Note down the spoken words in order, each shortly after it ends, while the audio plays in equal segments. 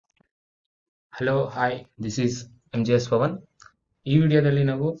Hello hi this is MGS Pavan. ಈ ವಿಡಿಯೋದಲ್ಲಿ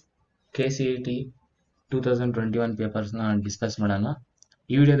ನಾವು KCET 2021 ಪೇಪರ್ಸ್ನ ಡಿಸ್ಕಸ್ ಮಾಡೋಣ.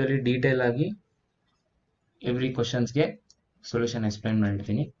 ಈ ವಿಡಿಯೋದಲ್ಲಿ ಡೀಟೇಲ್ ಆಗಿ ಎವ್ರಿ ಕ್ವಶನ್ಸ್ಗೆ ಸೊಲ್ಯೂಷನ್ ಎಕ್ಸ್ಪ್ಲೈನ್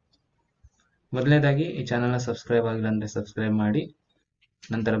ಮಾಡಿರ್ತೀನಿ. ಮೊದಲನೇದಾಗಿ ಈ ಚಾನಲ್ನ ಸಬ್ಸ್ಕ್ರೈಬ್ ಆಗಿಲ್ಲ ಅಂದರೆ ಸಬ್ಸ್ಕ್ರೈಬ್ ಮಾಡಿ,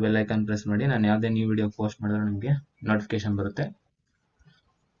 ನಂತರ ಬೆಲ್ ಐಕಾನ್ ಪ್ರೆಸ್ ಮಾಡಿ. ನಾನು ಯಾವುದೇ ನ್ಯೂ ವಿಡಿಯೋ ಪೋಸ್ಟ್ ಮಾಡಿದ್ರೆ ನಿಮಗೆ ನೋಟಿಫಿಕೇಶನ್ ಬರುತ್ತೆ.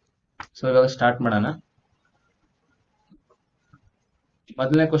 ಸೊ ಇವಾಗ ಸ್ಟಾರ್ಟ್ ಮಾಡೋಣ.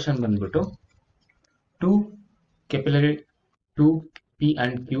 ಮೊದಲನೇ ಕ್ವಶನ್ ಬಂದ್ಬಿಟ್ಟು two capillary tube P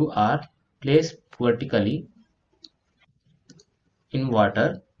and Q are placed vertically in water.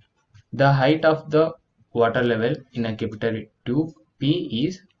 The height of the water level in a capillary tube P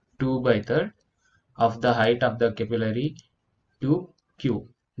is 2/3 of the height of the capillary tube Q.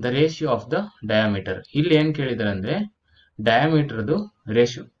 The ratio of the diameter. ಇಲ್ಲಿ ಏನು ಕೇಳಿದ್ದಾರೆ ಅಂದರೆ ಡಯಾಮೀಟರ್ದು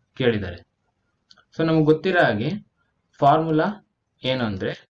ratio ಕೇಳಿದ್ದಾರೆ. So ನಮಗೆ ಗೊತ್ತಿರೋ ಹಾಗೆ formula ಏನು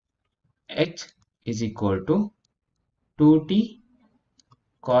ಅಂದರೆ H is equal to 2t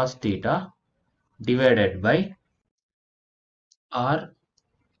cos theta divided by r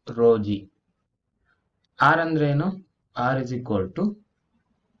rho g. r ಅಂದ್ರೆ ಏನು? r is equal to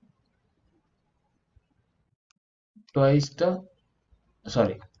twice the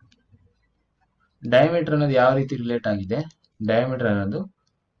diameter ಅನ್ನೋದು ಯಾವ ರೀತಿ ರಿಲೇಟ್ ಆಗಿದೆ? ಡಯಾಮೀಟರ್ ಅನ್ನೋದು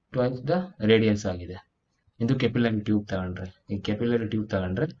ಟ್ವೈಸ್ ದ ರೇಡಿಯಸ್ ಆಗಿದೆ. ಇದು ಕೆಪಿಲರಿ ಟ್ಯೂಬ್ ತಗೊಂಡ್ರೆ, ಈ ಕೆಪಿಲರಿ ಟ್ಯೂಬ್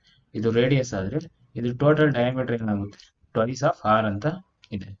ತಗೊಂಡ್ರೆ ಇದು ರೇಡಿಯಸ್ ಆದ್ರೆ ಇದು ಟೋಟಲ್ ಡಯಾಮೀಟರ್ ಏನಾಗುತ್ತೆ? ಟ್ವೈಸ್ ಆಫ್ ಆರ್ ಅಂತ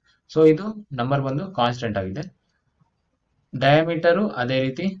ಇದೆ. ಸೊ ಇದು ನಂಬರ್ ಬಂದು ಕಾನ್ಸ್ಟೆಂಟ್ ಆಗಿದೆ. ಡಯಾಮೀಟರು ಅದೇ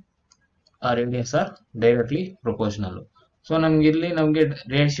ರೀತಿ radius R directly proportional. So ನಮಗೆ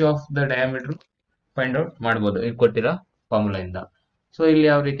ratio of the diameter find out ಮಾಡ್ಬೋದು ಈಗ ಕೊಟ್ಟಿರೋ ಫಾರ್ಮುಲಾ ಇಂದ. ಸೊ ಇಲ್ಲಿ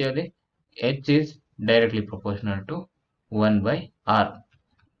ಯಾವ ರೀತಿಯಲ್ಲಿ H is directly proportional to 1/r.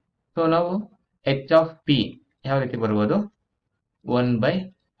 So ನಾವು H ಆಫ್ P ಯಾವ ರೀತಿ ಬರ್ಬೋದು?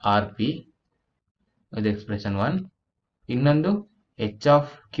 1/rp ಇದು ಎಕ್ಸ್ಪ್ರೆಷನ್ 1. ಇನ್ನೊಂದು H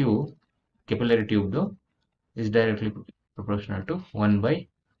of Q capillary ಟ್ಯೂಬ್ದು is directly proportional to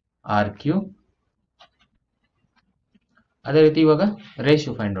 1/rq. ಅದೇ ರೀತಿ ಇವಾಗ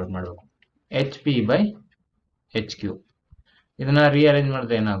ರೇಷಿಯೋ ಫೈಂಡ್ ಔಟ್ ಮಾಡಬೇಕು. HP/HQ. ಇದನ್ನ ರೀಅರೇಂಜ್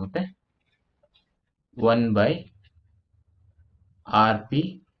ಮಾಡಿದ್ರೆ ಏನಾಗುತ್ತೆ? 1/rp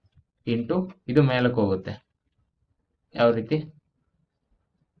ಇಂಟು ಇದು ಮೇಲಕ್ಕೆ ಹೋಗುತ್ತೆ ಯಾವ ರೀತಿ?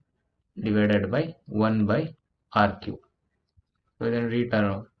 Divided by 1/rq. ಸೊ ಇದನ್ನು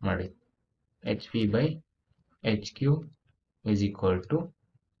ರೀಟರ್ನ್ ಮಾಡಿ. HP/HQ is equal to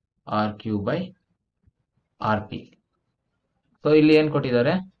RQ/RP. So ಇಲ್ಲಿ ಏನು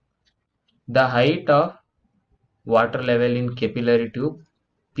ಕೊಟ್ಟಿದ್ದಾರೆ? The height of water level in capillary tube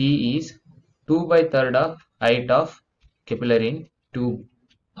P is 2/3 of height of capillary in tube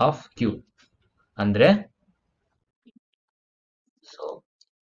of Q. ಅಂದ್ರೆ ಸೊ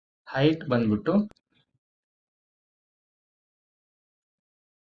ಹೈಟ್ ಬಂದ್ಬಿಟ್ಟು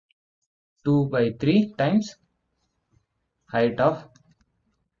 2/3 times height of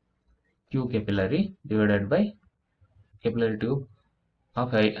Q capillary divided by capillary tube of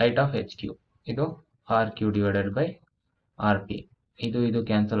height of HQ. ಇದು RQ divided by RP. ಇದು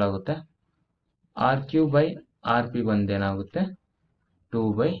cancel ಆಗುತ್ತೆ. RQ/RP ಬಂದೇನಾಗುತ್ತೆ?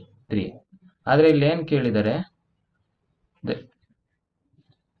 2/3. ಆದರೆ ಇಲ್ಲಿ ಏನು ಕೇಳಿದರೆ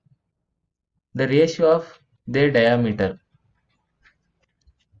the ratio of their diameter.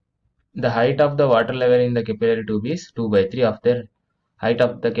 The height of the water level in the capillary tube is 2/3 of their height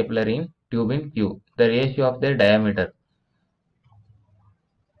of the capillary tube in Q. The ratio of their diameter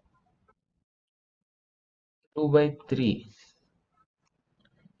 2/3.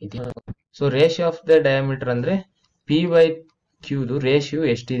 So ratio of the diameter ಅಂದ್ರೆ P/Qದು ratio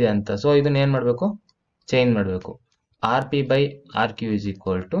ಎಷ್ಟಿದೆ ಅಂತ. So ಇದನ್ನ ಏನ್ ಮಾಡಬೇಕು? Change ಮಾಡಬೇಕು. RP/RQ is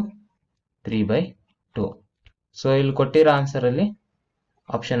equal to 3/2. So ಇಲ್ಲಿ ಕೊಟ್ಟಿರೋ answer ಅಲ್ಲಿ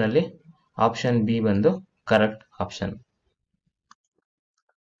ಆಪ್ಷನ್ ಬಿ ಬಂದು correct option.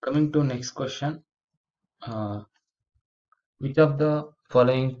 Coming to next question. Which of the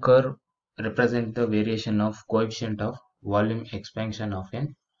following curve represent the variation of coefficient of volume expansion of an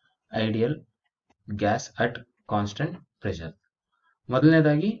ideal gas at constant pressure.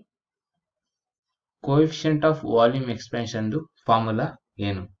 ಮೊದಲನೇದಾಗಿ coefficient of volume expansion ದು formula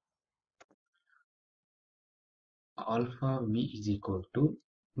ಏನು? alpha v is equal to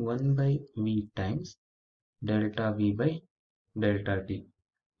 1/v times delta v by delta t.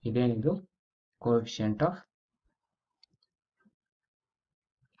 ಇದೇನಿದು coefficient of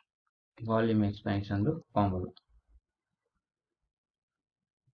volume expansion formula.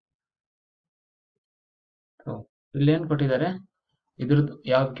 ಇಲ್ಲಿ ಏನು ಕೊಟ್ಟಿದ್ದಾರೆ? ಇದ್ರದ್ದು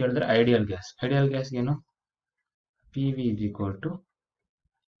ಯಾವ್ದು ಕೇಳಿದ್ರೆ ಐಡಿಯಲ್ ಗ್ಯಾಸ್. ಐಡಿಯಲ್ ಗ್ಯಾಸ್ ಏನು? PV is equal to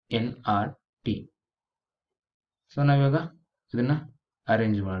NR T. So ನಾವಿವಾಗ ಇದನ್ನ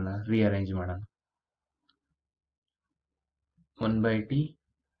ಅರೇಂಜ್ ಮಾಡೋಣ, ರೀಅರೇಂಜ್ ಮಾಡೋಣ. 1/t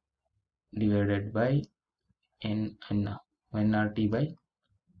divided by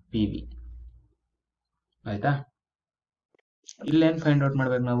nRT/PV. ಆಯ್ತಾ? ಇಲ್ಲೇನ್ ಫೈಂಡ್ ಔಟ್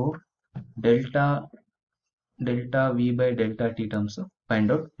ಮಾಡ್ಬೇಕು ನಾವು? Delta V by delta T terms find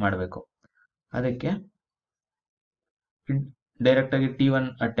out ಮಾಡಬೇಕು. ಅದಕ್ಕೆ ಡೈರೆಕ್ಟ್ ಆಗಿ T1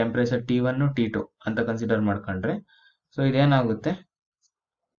 ಟೆಂಪರೇಚರ್ T1 T2 ಅಂತ ಕನ್ಸಿಡರ್ ಮಾಡ್ಕೊಂಡ್ರೆ, ಸೊ ಇದೇನಾಗುತ್ತೆ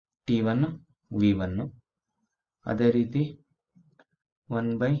T1 V1, ಅದೇ ರೀತಿ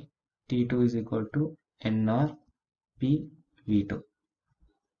 1/T2 is equal to nRP/V2.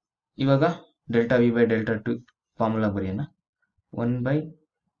 ಇವಾಗ delta V by delta T formula ಬರೆಯೋಣ.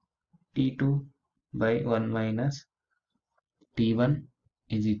 1/T2/1 minus T1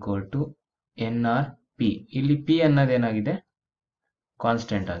 is equal to nRP. ಇಲ್ಲಿ P ಅನ್ನೋದೇನಾಗಿದೆ?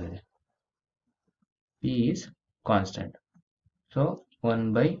 ಕಾನ್ಸ್ಟೆಂಟ್ ಆಗಿದೆ. P is constant. So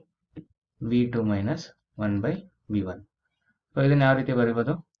 1/V2 minus 1/V1. So ಇದನ್ನ ಯಾವ ರೀತಿ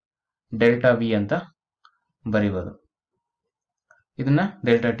ಬರೀಬೋದು? Delta V ಅಂತ ಬರೀಬೋದು, ಇದನ್ನ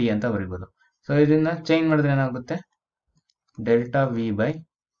ಡೆಲ್ಟಾ ಟಿ ಅಂತ ಬರೀಬೋದು. ಸೊ ಇದನ್ನ ಚೇಂಜ್ ಮಾಡಿದ್ರೆ ಏನಾಗುತ್ತೆ? Delta V by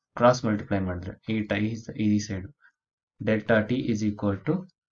cross multiply ಮಾಡಿದ್ರೆ ಈ side delta T is equal to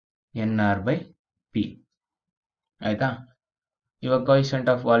nR/P. ಆಯ್ತಾ? ಇವಾಗ ಕೋಎಫಿಷಿಯಂಟ್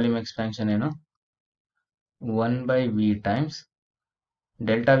ಆಫ್ ವಾಲ್ಯೂಮ್ ಎಕ್ಸ್ಪಾನ್ಷನ್ ಏನು? 1/V times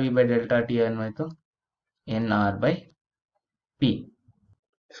delta V by delta T ಏನಾಯ್ತು? nR/P.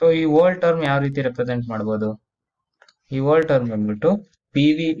 ಸೊ ಈ ಹೋಲ್ ಟರ್ಮ್ ಯಾವ ರೀತಿ ರೆಪ್ರೆಸೆಂಟ್ ಮಾಡ್ಬೋದು? ಈ ಹೋಲ್ ಟರ್ಮ್ ಬಂದ್ಬಿಟ್ಟು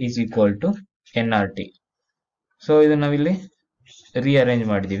PV is equal to nRT. So ಇದು ನಾವಿಲ್ಲಿ ರೀಅರೇಂಜ್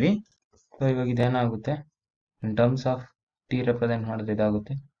ಮಾಡಿದೀವಿ. ಸೊ ಇವಾಗ ಇದೇನಾಗುತ್ತೆ? In terms of T represent ಮಾಡಿದ್ರೆ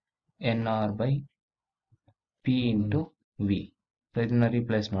ಇದಾಗುತ್ತೆ nR/P into V. ಸೊ ಇದನ್ನ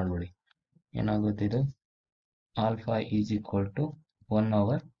ರೀಪ್ಲೇಸ್ ಮಾಡ್ಬಿಡಿ. ಏನಾಗುತ್ತೆ ಇದು? Alpha is equal to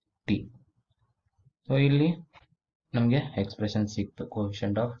 1/T. So ಇಲ್ಲಿ ನಮಗೆ ಎಕ್ಸ್ಪ್ರೆಷನ್ ಸಿಕ್ತು,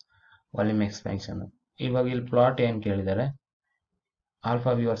 ಕೋಎಫಿಷಿಯಂಟ್ ಆಫ್ ವಾಲ್ಯೂಮ್ ಎಕ್ಸ್ಪಾನ್ಷನ್. ಇವಾಗ ಇಲ್ಲಿ ಪ್ಲಾಟ್ ಏನ್ ಕೇಳಿದ್ದಾರೆ?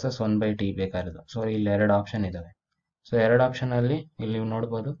 ಆಲ್ಫಾ ವಿ ವರ್ಸಸ್ 1/T ಬೇಕಾಗಿರೋದು. ಸೊ ಇಲ್ಲಿ ಎರಡು ಆಪ್ಷನ್ ಇದಾವೆ. ಸೊ ಎರಡು ಆಪ್ಷನ್ ಅಲ್ಲಿ ಇಲ್ಲಿ ನೀವು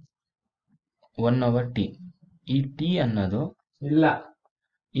ನೋಡ್ಬೋದು 1/T. ಈ ಟಿ ಅನ್ನೋದು ಇಲ್ಲ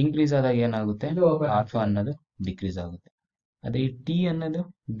ಇನ್ಕ್ರೀಸ್ ಆದಾಗ ಏನಾಗುತ್ತೆ? ಆಲ್ಫಾ ಅನ್ನೋದು ಡಿಕ್ರೀಸ್ ಆಗುತ್ತೆ. ಅದೇ ಈ ಟಿ ಅನ್ನೋದು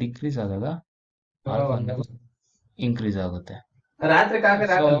ಡಿಕ್ರೀಸ್ ಆದಾಗ ಆಲ್ಫಾ ಅನ್ನೋದು ಇನ್ಕ್ರೀಸ್ ಆಗುತ್ತೆ.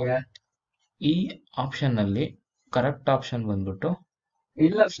 ಈ ಆಪ್ಷನ್ ಅಲ್ಲಿ ಕರೆಕ್ಟ್ ಆಪ್ಷನ್ ಬಂದ್ಬಿಟ್ಟು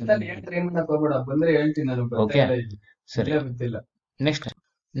ಓಕೆ ಸರಿ.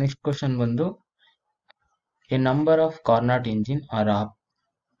 ನೆಕ್ಸ್ಟ್ ಕ್ವಶನ್ ಬಂದು A number of Carnot engine R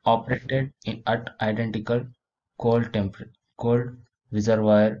operated at identical cold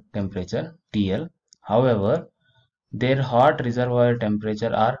reservoir temperature TL. However, their hot reservoir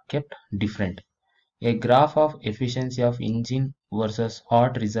temperature are kept different. A graph of efficiency of engine versus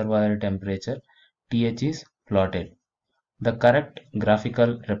hot reservoir temperature TH is plotted. The correct graphical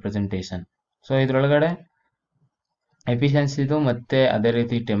representation. So ಇದ್ರೊಳಗಡೆ ಎಫಿಷಿಯನ್ಸಿದು ಮತ್ತೆ ಅದೇ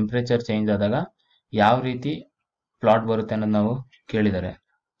ರೀತಿ temperature change ಆದಾಗ ಯಾವ ರೀತಿ plot ಬರುತ್ತೆ ಅನ್ನೋದು ನಾವು ಕೇಳಿದ್ದಾರೆ.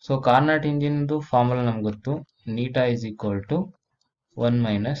 ಸೊ ಕಾರ್ನಾಟ್ ಇಂಜಿನ್ದು ಫಾರ್ಮುಲಾ ನಮ್ಗೆ ಗೊತ್ತು, ನೀಟಾ is equal to 1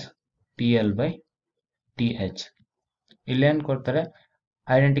 minus TL/TH. ಇಲ್ಲೇನು ಕೊಡ್ತಾರೆ?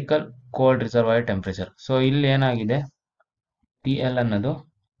 Identical cold reservoir temperature. So ಇಲ್ಲಿ ಏನಾಗಿದೆ? TL ಅನ್ನೋದು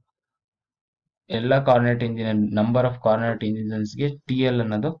ಎಲ್ಲ cornet engine number of cornet ಇಂಜಿನ್ಸ್ಗೆ TL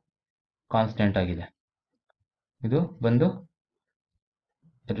ಅನ್ನೋದು ಕಾನ್ಸ್ಟೆಂಟ್ ಆಗಿದೆ. ಇದು ಬಂದು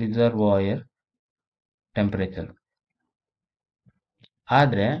ರಿಸರ್ವಾಯರ್ ಟೆಂಪರೇಚರ್.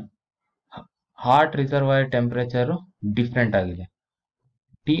 ಆದ್ರೆ ಹಾಟ್ ರಿಸರ್ವಾಯರ್ ಟೆಂಪರೇಚರ್ ಡಿಫ್ರೆಂಟ್ ಆಗಿದೆ.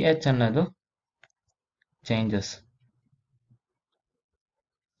 TH ಅನ್ನೋದು ಚೇಂಜಸ್.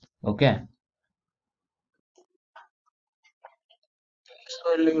 ಓಕೆ, ಸೊ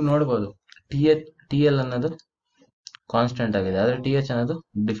ಇಲ್ಲಿ ನೋಡ್ಬೋದು TL ಅನ್ನೋದು ಕಾನ್ಸ್ಟೆಂಟ್ ಆಗಿದೆ, ಆದ್ರೆ TH ಅನ್ನೋದು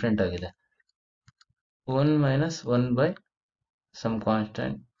ಡಿಫ್ರೆಂಟ್ ಆಗಿದೆ. 1 minus 1 by some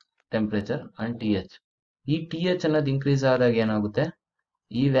constant temperature and TH. ಈ TH ಅನ್ನೋದು ಇನ್ಕ್ರೀಸ್ ಆದಾಗ ಏನಾಗುತ್ತೆ?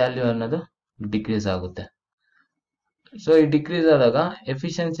 ಈ ವ್ಯಾಲ್ಯೂ ಅನ್ನೋದು ಡಿಕ್ರೀಸ್ ಆಗುತ್ತೆ. ಸೊ ಈ ಡಿಕ್ರೀಸ್ ಆದಾಗ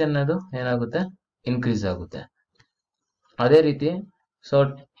ಎಫಿಷಿಯನ್ಸಿ ಅನ್ನೋದು ಏನಾಗುತ್ತೆ? ಇನ್ಕ್ರೀಸ್ ಆಗುತ್ತೆ. ಅದೇ ರೀತಿ ಸೊ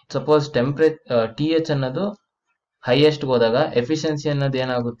ಸಪೋಸ್ TH ಅನ್ನೋದು ಹೈಯೆಸ್ಟ್ ಹೋದಾಗ ಎಫಿಷಿಯನ್ಸಿ ಅನ್ನೋದು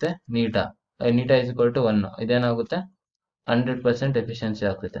ಏನಾಗುತ್ತೆ? ನೀಟಾ ಇಸ್ ಈಕ್ವಲ್ ಟು 1. ಇದೇನಾಗುತ್ತೆ? 100% ಎಫಿಷಿಯನ್ಸಿ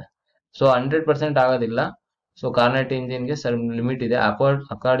ಆಗುತ್ತೆ. ಸೊ 100% ಆಗೋದಿಲ್ಲ. ಸೊ ಕಾರ್ನೆಟ್ ಇಂಜಿನ್ಗೆ ಸ್ವಲ್ಪ ಲಿಮಿಟ್ ಇದೆ.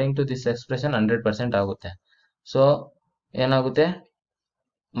 ಅಕಾರ್ಡಿಂಗ್ ಟು ದಿಸ್ ಎಕ್ಸ್ಪ್ರೆಷನ್ 100% ಆಗುತ್ತೆ. ಸೊ ಏನಾಗುತ್ತೆ?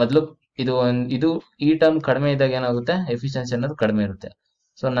 ಮೊದಲು ಇದು ಈ ಟರ್ಮ್ ಕಡಿಮೆ ಇದ್ದಾಗ ಏನಾಗುತ್ತೆ? ಎಫಿಷಿಯನ್ಸಿ ಅನ್ನೋದು ಕಡಿಮೆ ಇರುತ್ತೆ.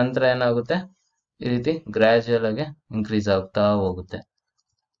 ಸೊ ನಂತರ ಏನಾಗುತ್ತೆ? ಈ ರೀತಿ ಗ್ರಾಜುಯಲ್ ಆಗಿ ಇನ್ಕ್ರೀಸ್ ಆಗ್ತಾ ಹೋಗುತ್ತೆ.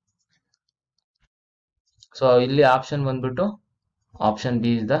 ಸೊ ಇಲ್ಲಿ ಆಪ್ಷನ್ ಬಂದ್ಬಿಟ್ಟು option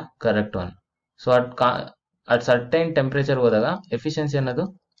B is the correct one. So at certain temperature ಹೋದಾಗ ಎಫಿಷಿಯನ್ಸಿ ಅನ್ನೋದು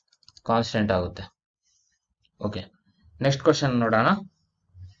ಕಾನ್ಸ್ಟೆಂಟ್ ಆಗುತ್ತೆ. ಓಕೆ, ನೆಕ್ಸ್ಟ್ ಕ್ವಶನ್ ನೋಡೋಣ.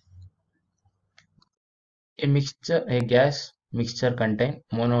 A gas mixture contain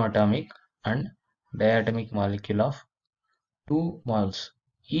monoatomic and diatomic molecule of 2 moles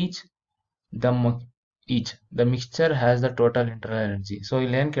each. The mixture has the total internal energy. So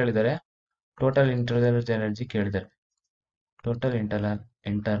ಇಲ್ಲಿ ಏನು ಕೇಳಿದ್ದಾರೆ? Total internal energy ಕೇಳಿದ್ದಾರೆ. Total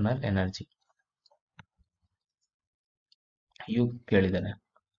internal energy you ಕೇಳಿದ್ದಾನೆ.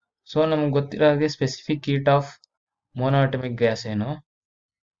 So ನಮ್ಗೆ ಗೊತ್ತಿರೋ ಹಾಗೆ specific heat of ಮೋನೋಅಟಾಮಿಕ್ gas ಏನು?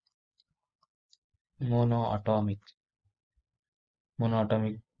 ಮೋನೋಅಟಾಮಿಕ್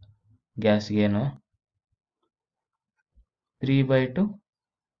ಗ್ಯಾಸ್ಗೆ ಏನು? 3/2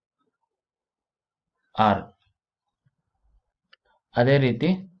 R. ಅದೇ ರೀತಿ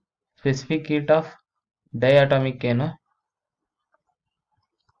ಸ್ಪೆಸಿಫಿಕ್ ಹೀಟ್ ಆಫ್ ಡೈಅಟಾಮಿಕ್ ಏನು?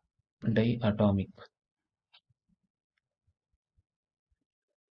 ಡೈಅಟಾಮಿಕ್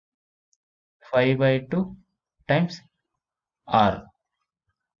 5/2 times R.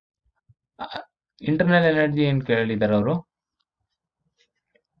 ಇಂಟರ್ನಲ್ ಎನರ್ಜಿ ಏನು ಕೇಳಿದ್ದಾರೆ ಅವರು?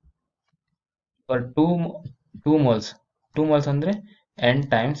 ಫಾರ್ ಟೂ ಮೋಲ್ಸ್ ಅಂದ್ರೆ n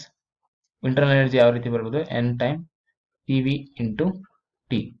ಟೈಮ್ಸ್ ಇಂಟರ್ನಲ್ ಎನರ್ಜಿ ಯಾವ ರೀತಿ ಬರ್ಬೋದು? n time PV into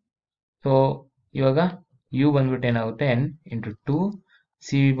T. So ಇವಾಗ U ಬಂದ್ಬಿಟ್ಟು ಏನಾಗುತ್ತೆ? n ಇಂಟು 2,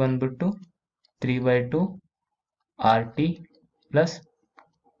 CV ಬಂದ್ಬಿಟ್ಟು 3/2 RT ಪ್ಲಸ್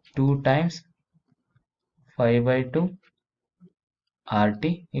 2 ಟೈಮ್ಸ್ 5/2 RT.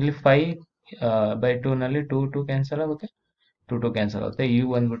 ಇಲ್ಲಿ 5/2 ನಲ್ಲಿ 2 ಕ್ಯಾನ್ಸಲ್ ಆಗುತ್ತೆ, 2 ಕ್ಯಾನ್ಸಲ್ ಆಗುತ್ತೆ. U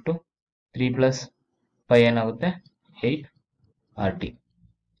ಬಂದ್ಬಿಟ್ಟು 3 ಪ್ಲಸ್ 5 ಏನಾಗುತ್ತೆ? 8 RT.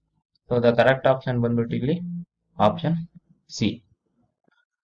 So the correct option ಬಂದ್ಬಿಟ್ಟು ಇಲ್ಲಿ ಆಪ್ಷನ್ ಸಿ.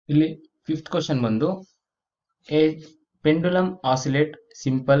 ಇಲ್ಲಿ ಫಿಫ್ತ್ ಕ್ವಶನ್ ಬಂದು A pendulum oscillate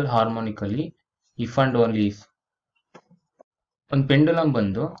simple ಹಾರ್ಮೋನಿಕಲಿ if and only if. ಒಂದು ಪೆಂಡುಲಮ್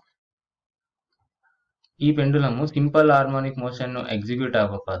ಬಂದು ಈ pendulum simple harmonic motion execute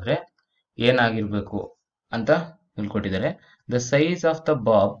ಆಗಬೇಕಾದ್ರೆ ಏನಾಗಿರ್ಬೇಕು ಅಂತ ಹೇಳ್ಕೊಟ್ಟಿದ್ದಾರೆ. The size of the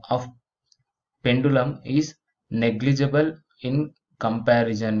Bob of pendulum is negligible in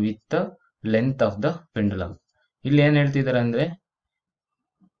comparison with the length of the pendulum. ಇಲ್ಲಿ ಏನ್ ಹೇಳ್ತಿದ್ದಾರೆ ಅಂದ್ರೆ,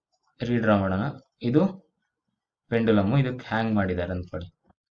 ರೀಡ್ರಾ ಮಾಡೋಣ. ಇದು ಪೆಂಡುಲಮ್, ಇದಕ್ಕೆ ಹ್ಯಾಂಗ್ ಮಾಡಿದ್ದಾರೆ ಅಂದ್ಕೊಳ್ಳಿ.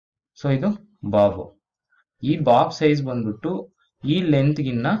 ಸೊ ಇದು ಬಾಬ್. ಈ ಬಾಬ್ ಸೈಜ್ ಬಂದ್ಬಿಟ್ಟು ಈ ಲೆಂತ್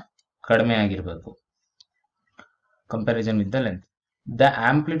ಗಿನ್ನ ಕಡಿಮೆ ಆಗಿರ್ಬೇಕು, comparison with the length. The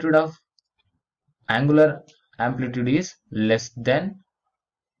amplitude of angular amplitude is less than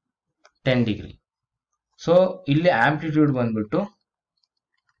 10 degree. So ಇಲ್ಲಿ ಆಂಪ್ಲಿಟ್ಯೂಡ್ ಬಂದ್ಬಿಟ್ಟು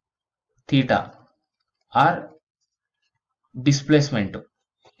ಥೀಟಾ ಆರ್ ಡಿಸ್ಪ್ಲೇಸ್ಮೆಂಟ್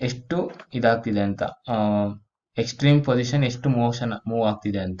ಎಷ್ಟು ಇದಾಗ್ತಿದೆ ಅಂತ, ಎಕ್ಸ್ಟ್ರೀಮ್ ಪೊಸಿಷನ್ ಎಷ್ಟು ಮೂವ್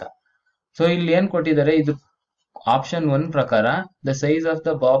ಆಗ್ತಿದೆ ಅಂತ. ಸೊ ಇಲ್ಲಿ ಏನ್ ಕೊಟ್ಟಿದ್ದಾರೆ, ಇದು ಆಪ್ಷನ್ 1 ಪ್ರಕಾರ the size of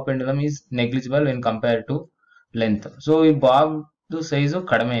the Bob pendulum is negligible in compare to length. So ಈ ಬಾಬ್ ಸೈಜು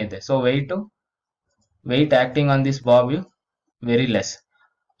ಕಡಿಮೆ ಇದೆ. So weight acting on this Bob very less.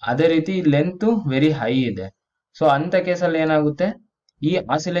 ಅದೇ ರೀತಿ ಲೆಂತ್ ವೆರಿ ಹೈ ಇದೆ. ಸೊ ಅಂತ ಕೇಸಲ್ಲಿ ಏನಾಗುತ್ತೆ, ಈ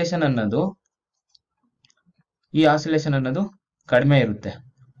ಆಸಿಲೇಷನ್ ಅನ್ನೋದು ಕಡಿಮೆ ಇರುತ್ತೆ.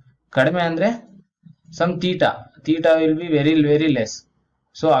 ಕಡಿಮೆ ಅಂದ್ರೆ some theta will be very very less.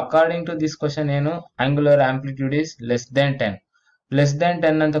 So according to this question ಏನು, angular amplitude is less than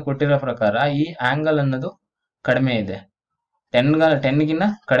 10 ಅಂತ ಕೊಟ್ಟಿರೋ ಪ್ರಕಾರ ಈ ಆಂಗಲ್ ಅನ್ನೋದು ಕಡಿಮೆ ಇದೆ, 10 ಗಿನ್ನ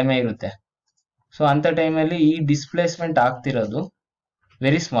ಕಡಿಮೆ ಇರುತ್ತೆ. ಸೊ ಅಂತ ಟೈಮಲ್ಲಿ ಈ ಡಿಸ್ಪ್ಲೇಸ್ಮೆಂಟ್ ಆಗ್ತಿರೋದು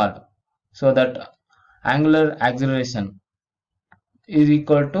very small. So that angular acceleration is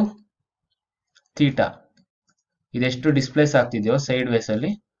equal to theta. ಇದೆಷ್ಟು ಡಿಸ್ಪ್ಲೇಸ್ ಆಗ್ತಿದೆಯೋ ಸೈಡ್ ವೇಸ್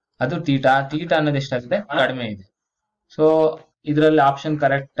ಅಲ್ಲಿ, ಅದು ಥೀಟಾ ಅನ್ನೋದು ಎಷ್ಟಾಗಿದೆ, ಕಡಿಮೆ ಇದೆ. ಸೊ ಇದರಲ್ಲಿ ಆಪ್ಷನ್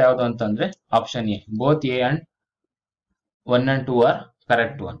ಕರೆಕ್ಟ್ ಯಾವುದು ಅಂತಂದ್ರೆ option A. Both A and 1 and 2 are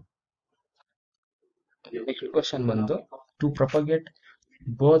correct one. Next question ಬಂದು, to propagate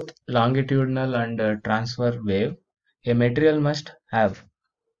both longitudinal and transfer wave A material must have.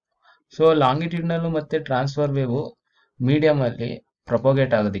 So longitudinal ಮತ್ತೆ ಟ್ರಾನ್ಸ್ಫರ್ ವೇವ್ ಮೀಡಿಯಂ ಅಲ್ಲಿ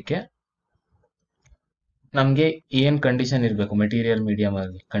ಪ್ರೊಪಗೇಟ್ ಆಗೋದಕ್ಕೆ ನಮ್ಗೆ ಏನ್ condition ಇರಬೇಕು, material medium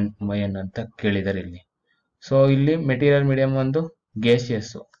ಅಲ್ಲಿ ಅಂತ ಕೇಳಿದ್ದಾರೆ ಇಲ್ಲಿ. ಸೊ ಇಲ್ಲಿ ಮೆಟೀರಿಯಲ್ ಮೀಡಿಯಂ ಒಂದು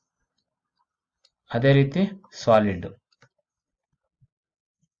ಗೇಸಿಯಸ್, ಅದೇ ರೀತಿ ಸಾಲಿಡ್.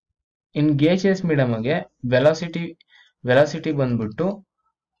 ಇನ್ ಗೇಸಿಯಸ್ ಮೀಡಿಯಂಗೆ ವೆಲಾಸಿಟಿ ಬಂದ್ಬಿಟ್ಟು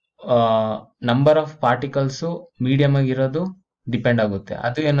ನಂಬರ್ ಆಫ್ ಪಾರ್ಟಿಕಲ್ಸ್ ಮೀಡಿಯಂ ಆಗಿರೋದು ಡಿಪೆಂಡ್ ಆಗುತ್ತೆ.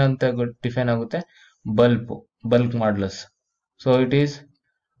 ಅದು ಏನಂತ ಡಿಫೈನ್ ಆಗುತ್ತೆ, bulk modulus. So it is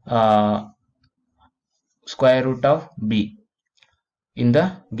square root of B in the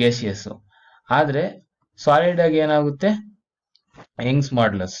gaseous. ಆದ್ರೆ ಸಾಲಿಡ್ ಆಗಿ ಏನಾಗುತ್ತೆ Young's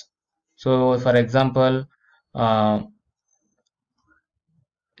modulus. So for example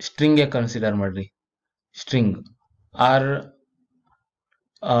string consider ಮಾಡ್ರಿ. ಸ್ಟ್ರಿಂಗ್ ಆರ್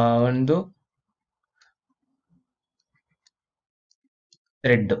ಒಂದು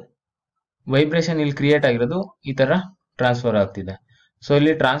ಥ್ರೆಡ್ ವೈಬ್ರೇಷನ್ ಇಲ್ಲಿ ಕ್ರಿಯೇಟ್ ಆಗಿರೋದು ಈ ತರ ಟ್ರಾನ್ಸ್ಫರ್ ಆಗ್ತಿದೆ. ಸೊ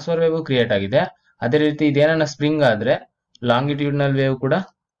ಇಲ್ಲಿ ಟ್ರಾನ್ಸ್ಫರ್ ವೇವ್ ಕ್ರಿಯೇಟ್ ಆಗಿದೆ. ಅದೇ ರೀತಿ ಇದೇನ ಸ್ಪ್ರಿಂಗ್ ಆದ್ರೆ ಲಾಂಗಿಟ್ಯೂಡ್ನಲ್ ವೇವ್ ಕೂಡ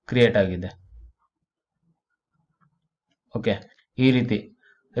ಕ್ರಿಯೇಟ್ ಆಗಿದೆ. ಓಕೆ, ಈ ರೀತಿ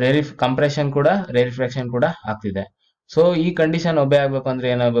ಕಂಪ್ರೆಷನ್ ಕೂಡ ರೇರಿಫ್ರಾಕ್ಷನ್ ಕೂಡ ಆಗ್ತಿದೆ. ಸೊ ಈ ಕಂಡೀಷನ್ ಒಬೆ ಆಗ್ಬೇಕು ಅಂದ್ರೆ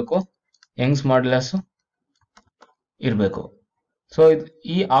ಏನಾಗಬೇಕು, ಯಂಗ್ಸ್ ಮಾಡ್ಯುಲಸ್ ಇರಬೇಕು. ಸೊ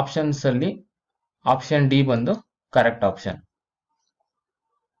ಈ ಆಪ್ಷನ್ಸ್ ಅಲ್ಲಿ ಆಪ್ಷನ್ ಡಿ ಬಂದು ಕರೆಕ್ಟ್ ಆಪ್ಷನ್.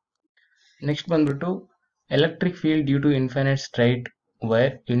 ನೆಕ್ಸ್ಟ್ ಬಂದ್ಬಿಟ್ಟು electric field due to infinite straight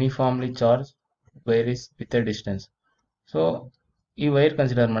wire uniformly charge wire is with A distance. So ಈ ವೈರ್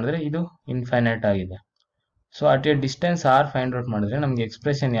ಕನ್ಸಿಡರ್ ಮಾಡಿದ್ರೆ ಇದು ಇನ್ಫೈನೈಟ್ ಆಗಿದೆ. So at A distance R find out ಮಾಡಿದ್ರೆ ನಮ್ಗೆ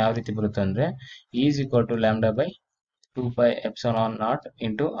expression ಯಾವ ರೀತಿ ಬರುತ್ತೆ ಅಂದ್ರೆ is equal to lambda by 2 pi epsilon naught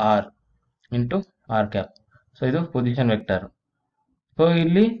into r cap. So ಇದು ಪೊಸಿಷನ್ ವೆಕ್ಟರ್. ಸೊ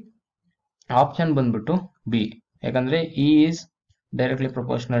ಇಲ್ಲಿ ಆಪ್ಷನ್ ಬಂದ್ಬಿಟ್ಟು ಬಿ, ಯಾಕಂದ್ರೆ E is directly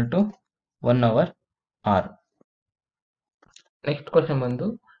proportional to 1/r. Next question ಬಂದು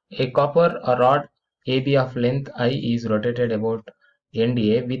A copper rod AB of length I is rotated about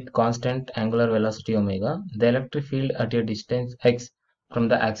NDA with constant angular velocity omega. The electric field at a distance x from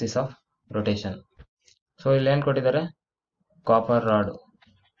the axis of rotation. So ಇಲ್ಲಿ ಏನ್ ಕೊಟ್ಟಿದ್ದಾರೆ, copper rod,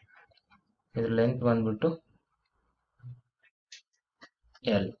 ಇದ್ರ length ಬಂದ್ಬಿಟ್ಟು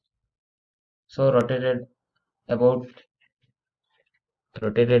L. So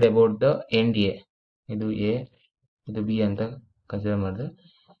rotated about the NDA, ಇದು A ಇದು B ಅಂತ consider ಮಾಡಿದ್ರೆ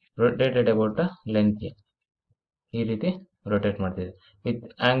rotated about the length A, ಈ ರೀತಿ ರೊಟೇಟ್ ಮಾಡ್ತಿದೆ with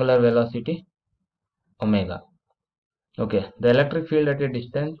angular velocity omega. Okay, the electric field at A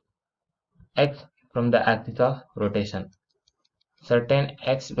distance x from the Axis of rotation. Certain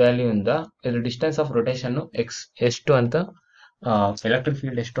x value ಇಂದ ಇದ್ರ distance of rotation x ಎಷ್ಟು ಅಂತ, electric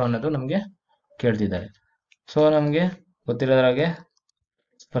field ಎಷ್ಟು ಅನ್ನೋದು ನಮಗೆ ಕೇಳ್ತಿದ್ದಾರೆ. ಸೊ ನಮಗೆ ಗೊತ್ತಿರೋದ್ರಾಗೆ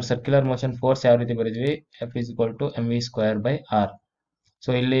ಫಾರ್ ಸರ್ಕ್ಯುಲರ್ ಮೋಷನ್ ಫೋರ್ಸ್ ಯಾವ ರೀತಿ ಬರೀತೀವಿ, F is equal to mv²/r. So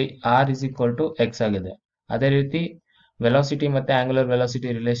ಇಲ್ಲಿ r is equal to x ಆಗಿದೆ. ಅದೇ ರೀತಿ ವೆಲಾಸಿಟಿ ಮತ್ತೆ ಆಂಗುಲರ್ ವೆಲಾಸಿಟಿ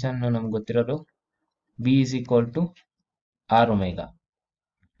ರಿಲೇಷನ್ ನಮ್ಗೆ ಗೊತ್ತಿರೋದು v is equal to r omega.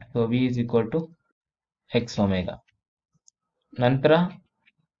 So v is equal to x omega. ನಂತರ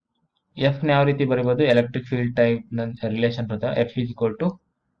F ನ ಯಾವ ರೀತಿ ಬರೀಬಹುದು, ಎಲೆಕ್ಟ್ರಿಕ್ ಫೀಲ್ಡ್ ಟೈಪ್ ರಿಲೇಷನ್ ಪ್ರಕಾರ F is equal to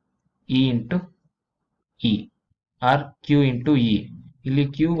E into E or Q into E. ಇಲ್ಲಿ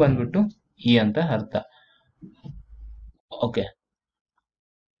Q ಬಂದ್ಬಿಟ್ಟು E ಅಂತ ಅರ್ಥ. Okay,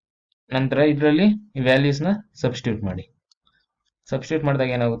 ನಂತರ ಇದರಲ್ಲಿ ವ್ಯಾಲ್ಯೂಸ್ ನ ಸಬ್ಸ್ಟಿಟ್ಯೂಟ್ ಮಾಡಿ. ಸಬ್ಸ್ಟಿಟ್ಯೂಟ್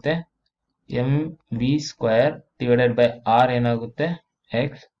ಮಾಡಿದಾಗ ಏನಾಗುತ್ತೆ, mv²/r ಏನಾಗುತ್ತೆ,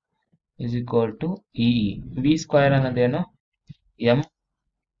 x is equal to E. v square ಅನ್ನೋದೇನು, m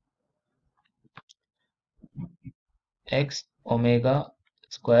x omega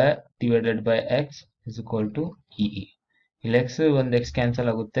square/x is equal to E. ಇಲ್ಲಿ x ಒಂದು x ಕ್ಯಾನ್ಸಲ್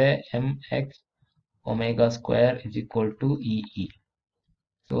ಆಗುತ್ತೆ, mx omega square is equal to E.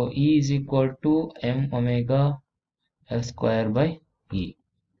 So E is equal to m omega L²/E.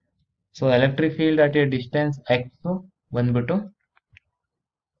 So electric field at a distance x ಬಂದ್ಬಿಟ್ಟು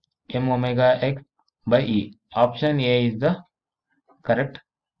m omega x by E. Option A is the correct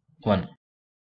one.